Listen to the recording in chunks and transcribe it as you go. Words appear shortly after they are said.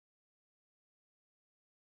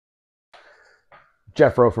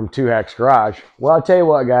Jeffro from 2Hacks Garage. Well, I'll tell you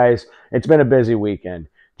what, guys, it's been a busy weekend.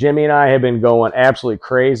 Jimmy and I have been going absolutely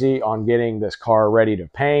crazy on getting this car ready to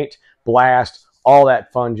paint, blast, all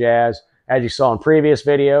that fun jazz. As you saw in previous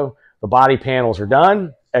video, the body panels are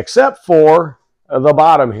done, except for the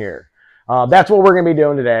bottom here. That's what we're going to be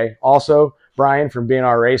doing today. Also, Brian from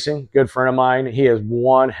BNR Racing, good friend of mine. He is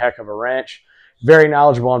one heck of a wrench. Very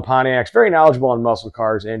knowledgeable on Pontiacs, very knowledgeable on muscle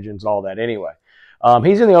cars, engines, all that anyway.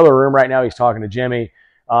 He's in the other room right now. He's talking to Jimmy.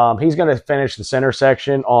 He's going to finish the center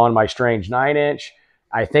section on my Strange 9-inch.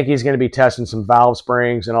 I think he's going to be testing some valve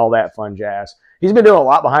springs and all that fun jazz. He's been doing a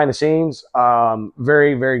lot behind the scenes.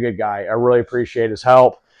 Very, very good guy. I really appreciate his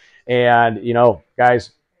help. And, you know,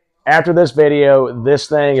 guys, after this video, this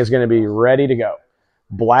thing is going to be ready to go.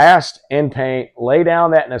 Blast and paint, lay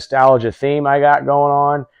down that nostalgia theme I got going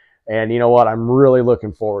on. And you know what? I'm really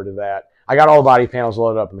looking forward to that. I got all the body panels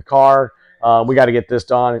loaded up in the car. We got to get this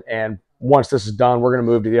done. And once this is done, we're going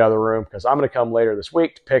to move to the other room because I'm going to come later this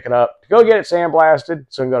week to pick it up, to go get it sandblasted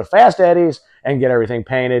so we can go to Fast Eddie's and get everything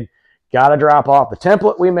painted. Got to drop off the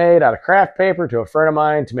template we made out of craft paper to a friend of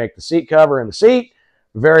mine to make the seat cover and the seat.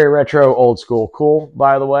 Very retro, old school, cool,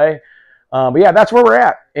 by the way. But yeah, that's where we're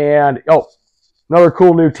at. And, oh, another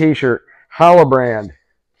cool new t-shirt, Holobrand.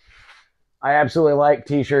 I absolutely like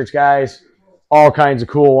t-shirts, guys. All kinds of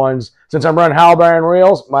cool ones. Since I'm running Holobrand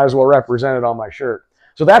reels, might as well represent it on my shirt.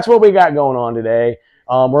 So that's what we got going on today.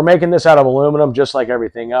 We're making this out of aluminum, just like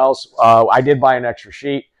everything else. I did buy an extra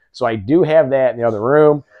sheet, so I do have that in the other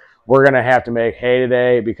room. We're going to have to make hay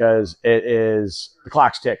today because the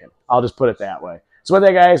clock's ticking. I'll just put it that way. So with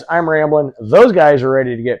that, guys, I'm rambling. Those guys are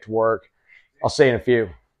ready to get to work. I'll see you in a few.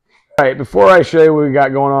 All right, before I show you what we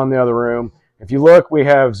got going on in the other room, if you look, we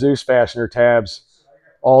have Zeus fastener tabs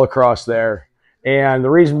all across there. And the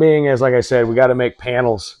reason being is, like I said, we got to make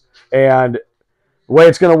panels. And the way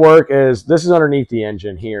it's going to work is this is underneath the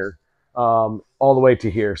engine here, all the way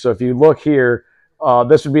to here. So if you look here,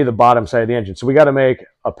 this would be the bottom side of the engine. So we got to make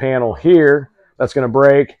a panel here that's going to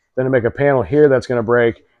break, then to make a panel here that's going to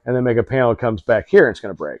break, and then make a panel that comes back here and it's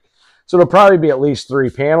going to break. So it'll probably be at least 3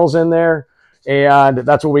 panels in there, and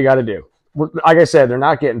that's what we got to do. Like I said, they're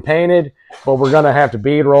not getting painted, but we're going to have to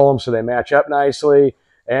bead roll them so they match up nicely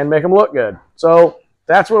and make them look good. So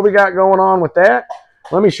that's what we got going on with that.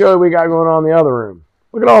 Let me show you what we got going on in the other room.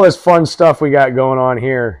 Look at all this fun stuff we got going on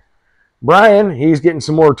here. Brian, he's getting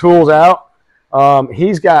some more tools out.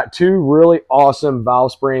 He's got 2 really awesome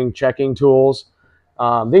valve spring checking tools.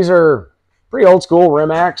 These are pretty old school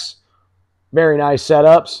Rimax. Very nice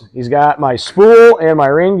setups. He's got my spool and my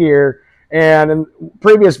ring gear. And in the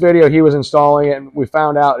previous video, he was installing it, and we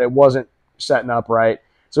found out it wasn't setting up right.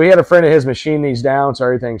 So he had a friend of his machine these down so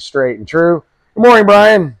everything's straight and true. Good morning,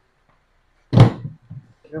 Brian.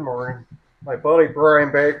 Good morning. My buddy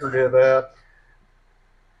Brian Baker did that.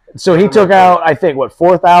 So he took out, I think, what,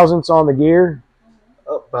 4 thousandths on the gear?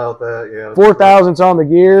 About that, yeah. 4 thousandths on the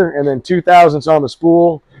gear and then 2 thousandths on the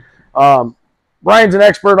spool. Brian's an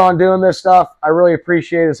expert on doing this stuff. I really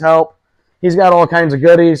appreciate his help. He's got all kinds of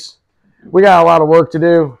goodies. We got a lot of work to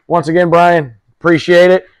do. Once again, Brian,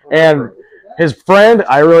 appreciate it. And his friend,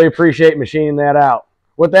 I really appreciate machining that out.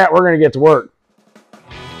 With that, we're going to get to work.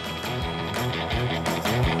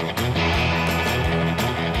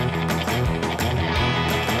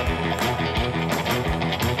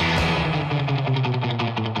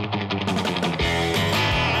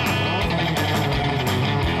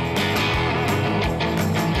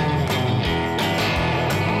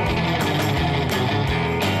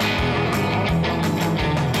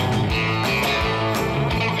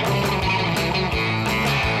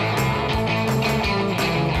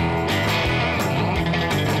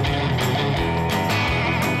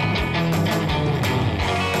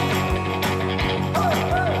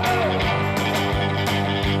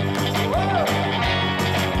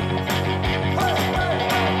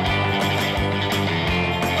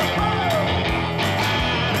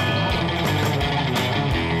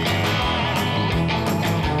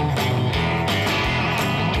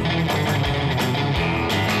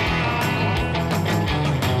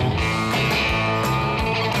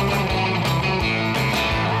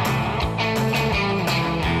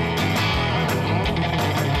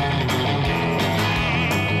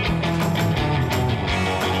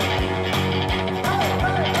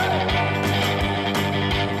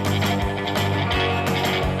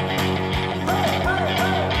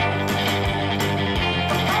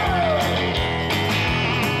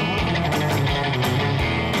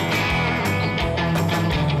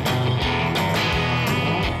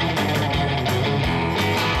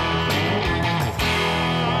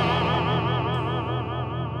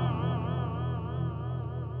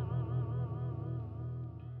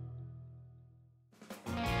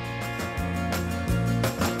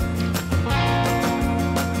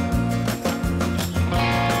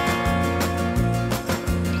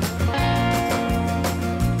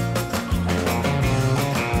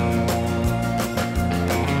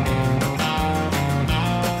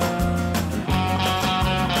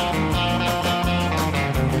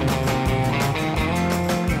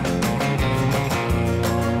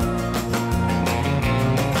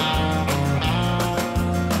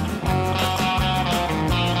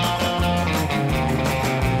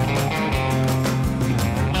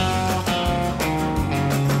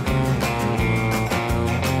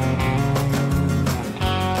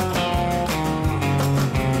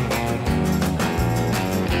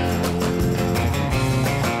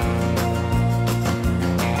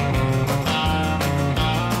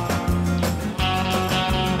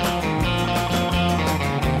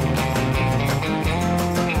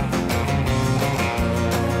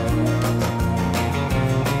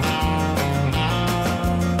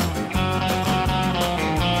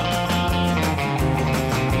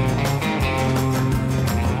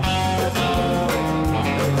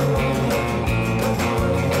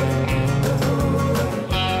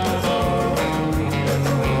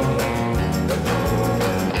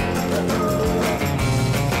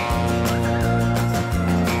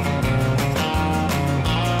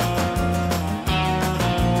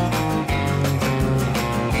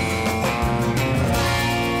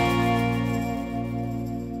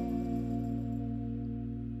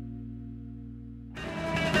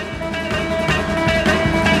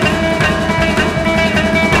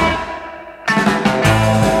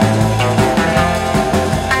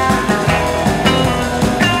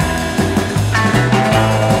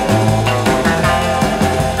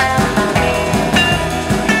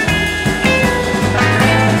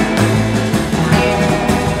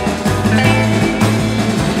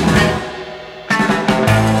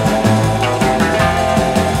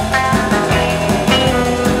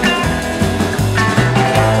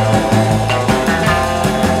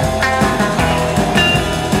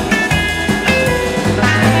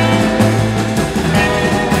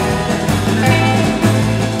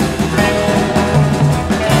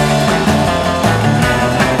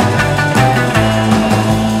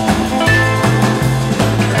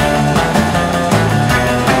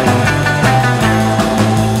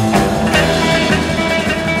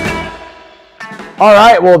 All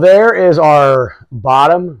right, well, there is our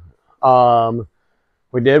bottom.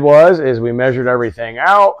 We did is we measured everything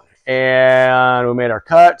out and we made our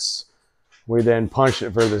cuts. We then punched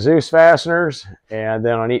it for the Zeus fasteners, and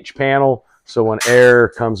then on each panel, so when air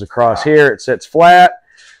comes across here, it sits flat.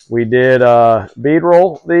 We did bead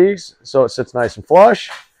roll these, so it sits nice and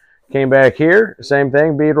flush. Came back here, same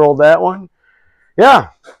thing, bead rolled that one. Yeah,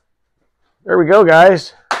 there we go,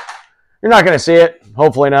 guys. You're not going to see it,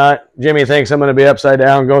 hopefully not. Jimmy thinks I'm going to be upside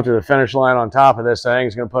down, go through the finish line on top of this thing.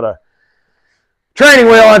 He's going to put a training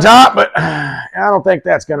wheel on top, but I don't think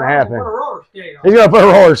that's going to happen. Put a roller skate on He's going to put a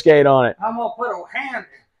roller skate on it. I'm going to put a hand.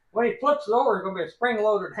 When he flips it over, it's going to be a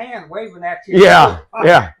spring-loaded hand waving at you. Yeah,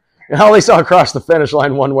 yeah. At least I'll cross the finish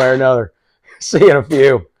line one way or another. See you in a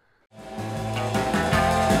few.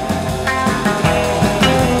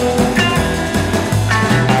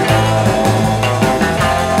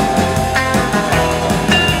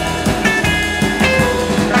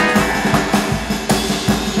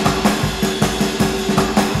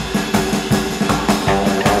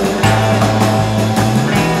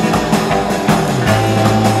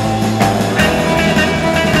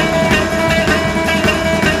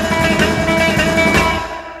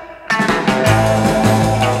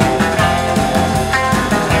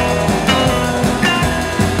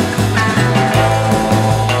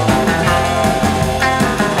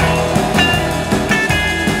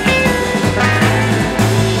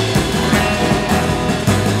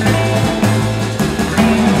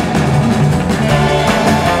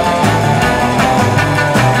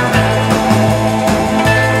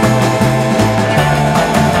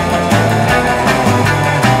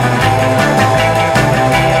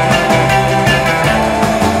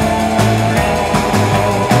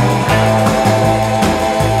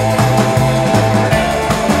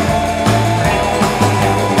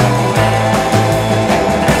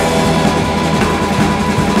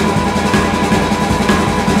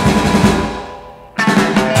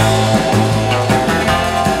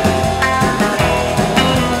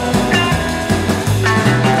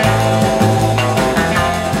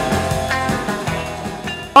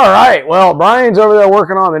 All right, well, Brian's over there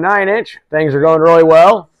working on the 9-inch. Things are going really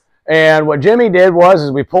well. And what Jimmy did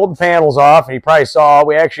is we pulled the panels off, and you probably saw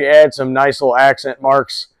we actually add some nice little accent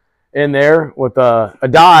marks in there with a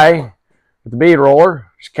die with the bead roller.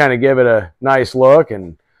 Just kind of give it a nice look.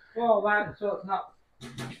 And well, that so it's not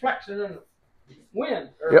flexing in the wind.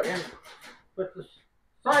 Yep. But the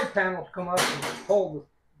side panels come up and hold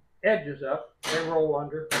the edges up. They roll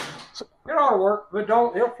under. It ought to work, but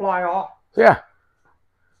don't. It'll fly off. Yeah.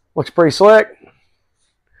 Looks pretty slick.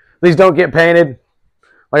 These don't get painted,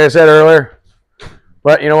 like I said earlier.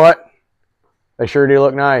 But you know what? They sure do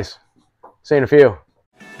look nice. See you in a few.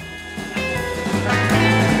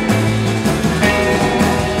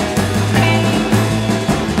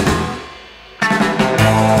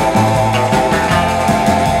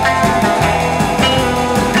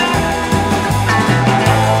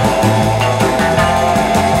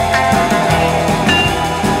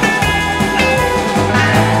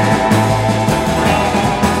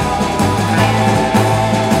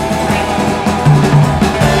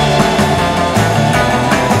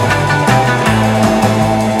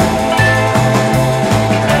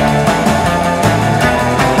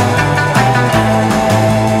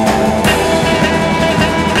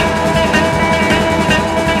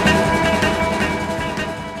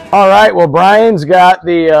 All right, well, Brian's got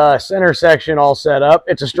the center section all set up.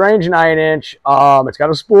 It's a strange 9-inch. It's got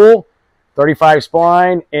a spool, 35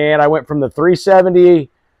 spline, and I went from the 370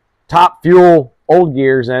 top fuel old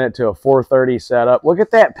gears in it to a 430 setup. Look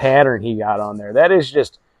at that pattern he got on there. That is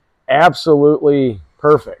just absolutely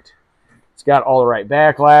perfect. It's got all the right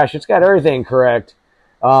backlash. It's got everything correct.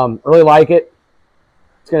 Really like it.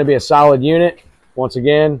 It's going to be a solid unit. Once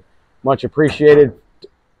again, much appreciated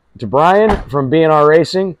to Brian from B&R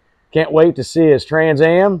Racing. Can't wait to see his Trans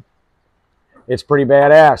Am. It's pretty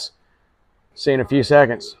badass. See you in a few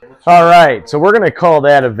seconds. All right, so we're going to call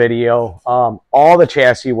that a video. All the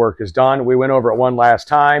chassis work is done. We went over it one last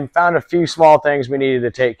time. Found a few small things we needed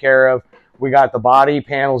to take care of. We got the body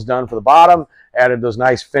panels done for the bottom. Added those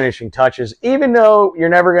nice finishing touches, even though you're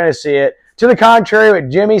never going to see it. To the contrary, what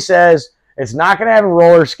Jimmy says, it's not going to have a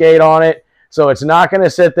roller skate on it. So it's not going to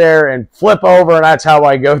sit there and flip over, and that's how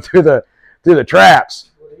I go through the traps.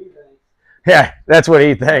 Yeah, that's what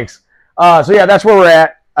he thinks. So yeah, that's where we're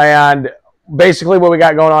at. And basically what we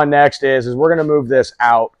got going on next is we're going to move this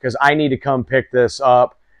out because I need to come pick this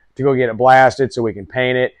up to go get it blasted so we can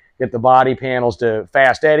paint it, get the body panels to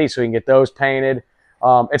fast eddy so we can get those painted.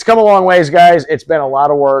 It's come a long ways, guys. It's been a lot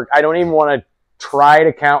of work. I don't even want to try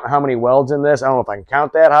to count how many welds in this. I don't know if I can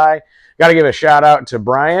count that high. Got to give a shout out to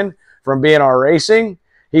Brian from B&R Racing.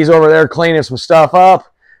 He's over there cleaning some stuff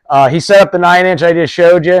up. He set up the 9-inch I just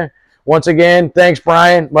showed you. Once again, thanks,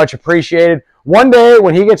 Brian. Much appreciated. One day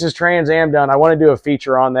when he gets his Trans Am done, I want to do a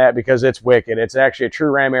feature on that because it's wicked. It's actually a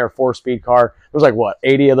true Ram Air 4-speed car. There's like, what,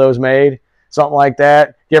 80 of those made? Something like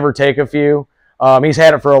that, give or take a few. He's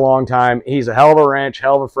had it for a long time. He's a hell of a wrench,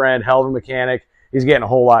 hell of a friend, hell of a mechanic. He's getting a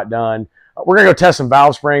whole lot done. We're going to go test some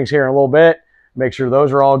valve springs here in a little bit, make sure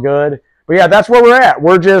those are all good. But yeah, that's where we're at.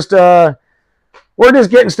 We're just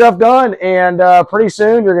getting stuff done, and pretty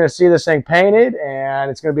soon you're going to see this thing painted,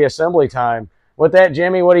 and it's going to be assembly time. With that,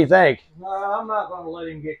 Jimmy, what do you think? No, I'm not going to let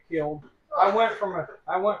him get killed. I went from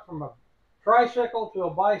a tricycle to a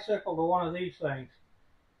bicycle to one of these things,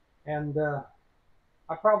 and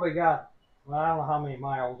I probably got, well, I don't know how many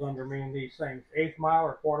miles under me in these things, 1/8 mile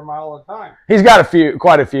or 1/4 mile at a time. He's got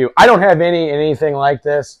quite a few. I don't have anything like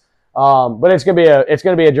this, but it's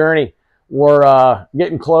gonna be a journey. We're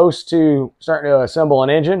getting close to starting to assemble an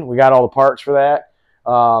engine. We got all the parts for that.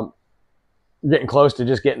 Getting close to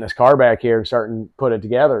just getting this car back here and starting to put it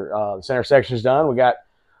together. The center section's done. We got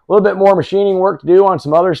a little bit more machining work to do on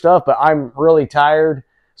some other stuff, but I'm really tired.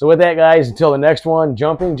 So with that, guys, until the next one,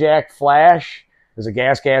 jumping jack flash is a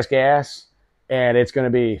gas, and it's going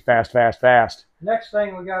to be fast. Next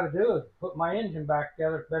thing we got to do is put my engine back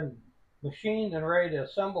together. It's been machined and ready to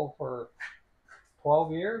assemble for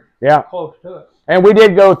 12 years. Yeah. Close to it. And we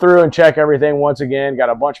did go through and check everything once again. Got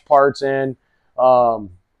a bunch of parts in.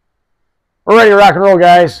 We're ready to rock and roll,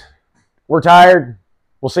 guys. We're tired.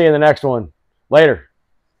 We'll see you in the next one. Later.